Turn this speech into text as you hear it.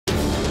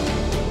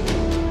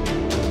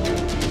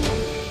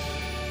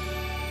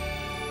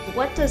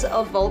What does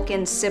a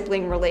Vulcan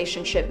sibling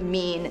relationship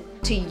mean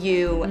to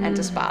you and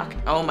to Spock?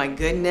 Oh my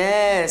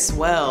goodness.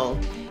 Well,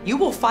 you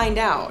will find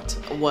out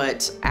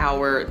what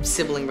our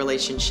sibling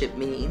relationship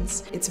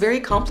means. It's very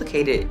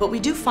complicated, but we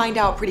do find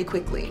out pretty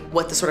quickly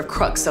what the sort of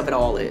crux of it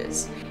all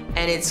is.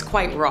 And it's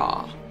quite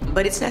raw,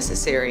 but it's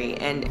necessary.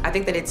 And I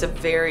think that it's a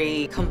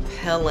very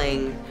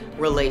compelling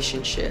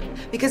relationship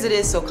because it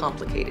is so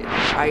complicated.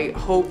 I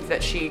hope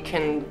that she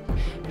can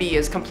be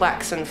as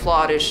complex and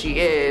flawed as she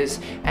is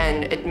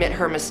and admit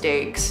her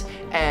mistakes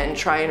and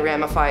try and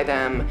ramify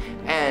them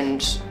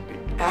and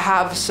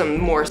have some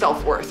more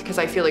self-worth, because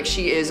I feel like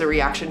she is a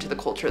reaction to the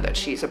culture that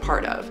she's a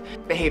part of.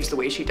 Behaves the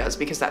way she does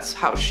because that's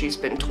how she's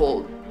been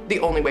told the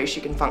only way she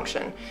can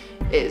function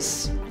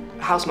is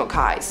house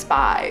mokai,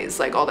 spies,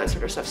 like all that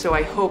sort of stuff. So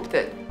I hope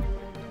that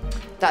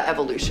that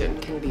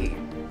evolution can be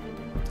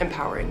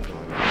empowering for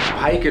women.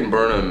 Pike and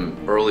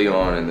Burnham early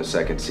on in the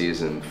second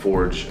season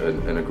forge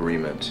an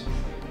agreement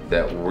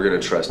that we're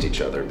gonna trust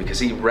each other because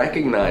he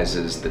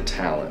recognizes the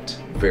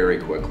talent very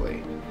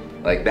quickly.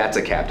 Like, that's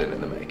a captain in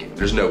the making,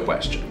 there's no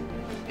question.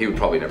 He would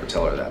probably never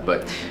tell her that,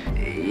 but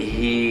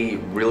he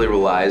really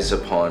relies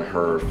upon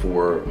her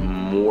for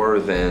more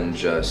than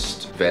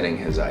just vetting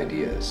his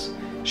ideas.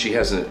 She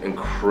has an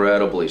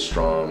incredibly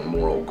strong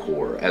moral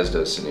core, as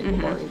does Sonequa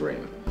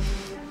Martin-Green.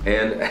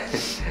 And,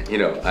 you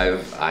know,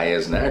 I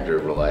as an actor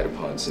relied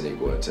upon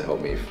Sonequa to help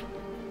me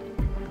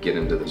get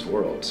into this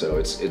world. So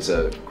it's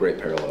a great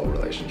parallel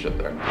relationship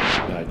there.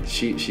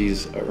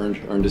 She's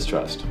earned his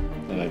trust.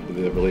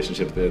 The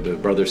relationship, the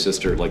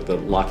brother-sister, like the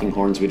locking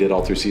horns we did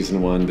all through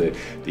season 1,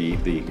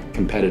 the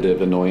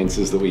competitive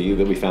annoyances that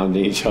we found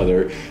in each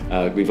other,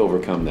 we've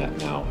overcome that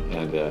now.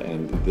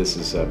 And this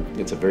is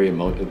it's a very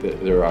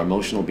there are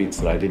emotional beats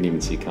that I didn't even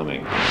see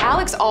coming.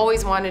 Alex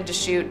always wanted to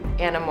shoot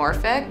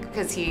anamorphic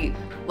because he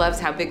loves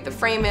how big the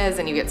frame is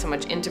and you get so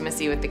much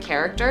intimacy with the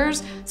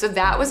characters. So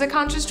that was a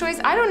conscious choice.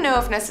 I don't know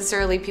if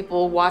necessarily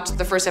people watch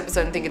the first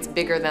episode and think it's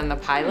bigger than the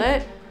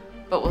pilot,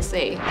 but we'll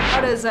see.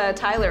 How does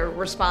Tyler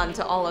respond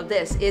to all of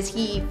this? Is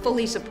he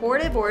fully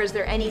supportive, or is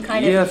there any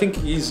kind of... Yeah, I think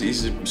he's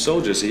a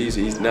soldier, so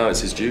he's now it's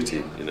his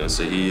duty, you know,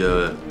 so he,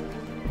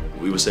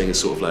 we were saying it's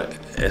sort of like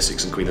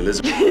Essex and Queen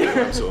Elizabeth.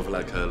 I'm sort of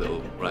like her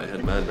little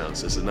right-hand man now,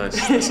 so it's a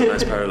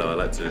nice parallel, I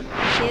like to.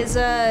 Is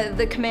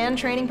the command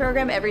training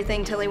program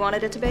everything Tilly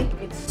wanted it to be?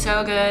 It's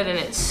so good and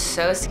it's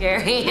so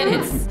scary and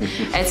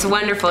it's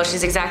wonderful.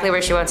 She's exactly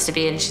where she wants to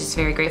be and she's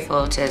very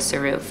grateful to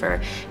Saru for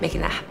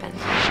making that happen.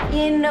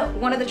 In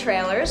one of the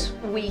trailers,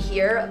 we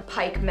hear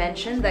Pike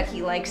mention that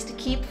he likes to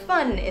keep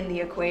fun in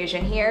the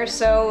equation here,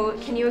 so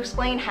can you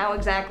explain how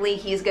exactly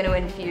he's going to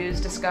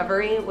infuse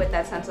Discovery with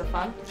that sense of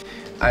fun?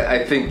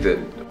 I think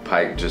that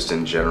Pike, just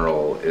in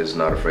general, is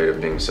not afraid of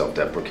being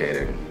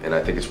self-deprecating, and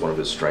I think it's one of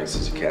his strengths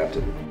as a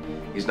captain.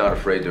 He's not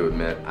afraid to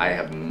admit, I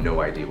have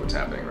no idea what's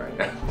happening right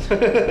now.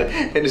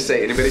 And to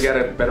say, anybody got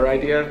a better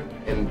idea?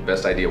 And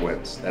best idea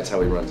wins. That's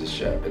how he runs his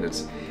ship, and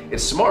it's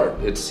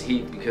smart.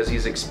 Because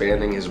he's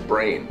expanding his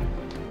brain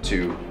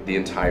to the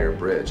entire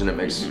bridge, and it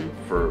makes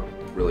for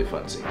really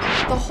fun scenes.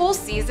 The whole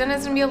season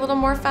is gonna be a little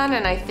more fun,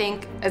 and I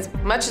think as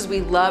much as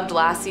we loved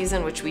last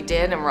season, which we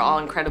did, and we're all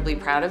incredibly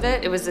proud of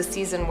it, it was a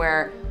season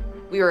where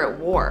we were at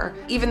war.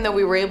 Even though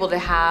we were able to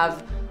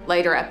have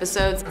lighter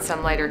episodes and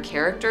some lighter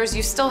characters,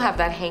 you still have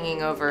that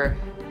hanging over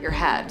your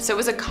head. So it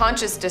was a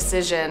conscious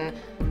decision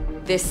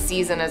this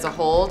season as a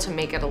whole to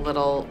make it a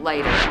little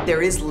lighter.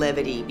 There is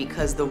levity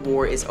because the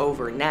war is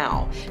over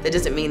now. That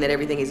doesn't mean that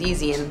everything is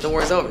easy and the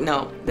war is over.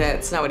 No,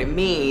 that's not what it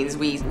means.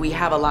 We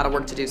have a lot of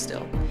work to do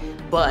still.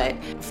 But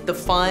the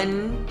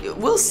fun,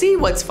 we'll see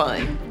what's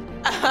fun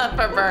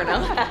for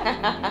Burnham.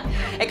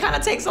 It kind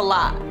of takes a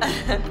lot.